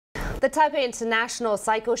The Taipei International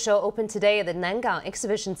Cycle Show opened today at the Nangang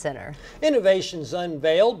Exhibition Center. Innovations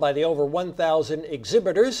unveiled by the over 1,000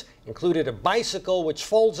 exhibitors included a bicycle which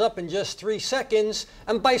folds up in just 3 seconds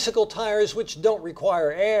and bicycle tires which don't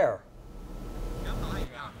require air.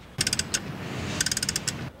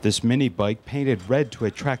 This mini bike, painted red to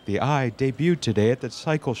attract the eye, debuted today at the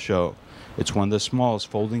Cycle Show. It's one of the smallest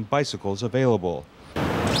folding bicycles available.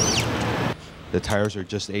 The tires are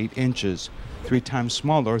just 8 inches, 3 times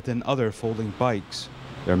smaller than other folding bikes.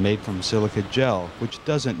 They're made from silica gel, which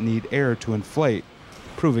doesn't need air to inflate,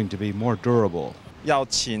 proving to be more durable.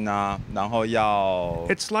 It's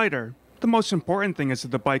lighter. The most important thing is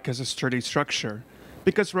that the bike has a sturdy structure,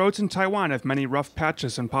 because roads in Taiwan have many rough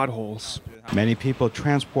patches and potholes. Many people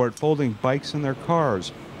transport folding bikes in their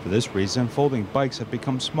cars. For this reason, folding bikes have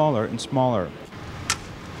become smaller and smaller.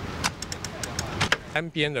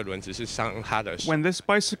 When this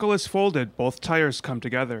bicycle is folded, both tires come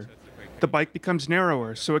together. The bike becomes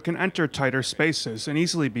narrower, so it can enter tighter spaces and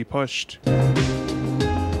easily be pushed.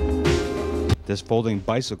 This folding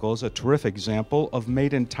bicycle is a terrific example of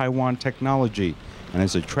made in Taiwan technology and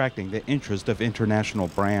is attracting the interest of international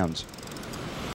brands.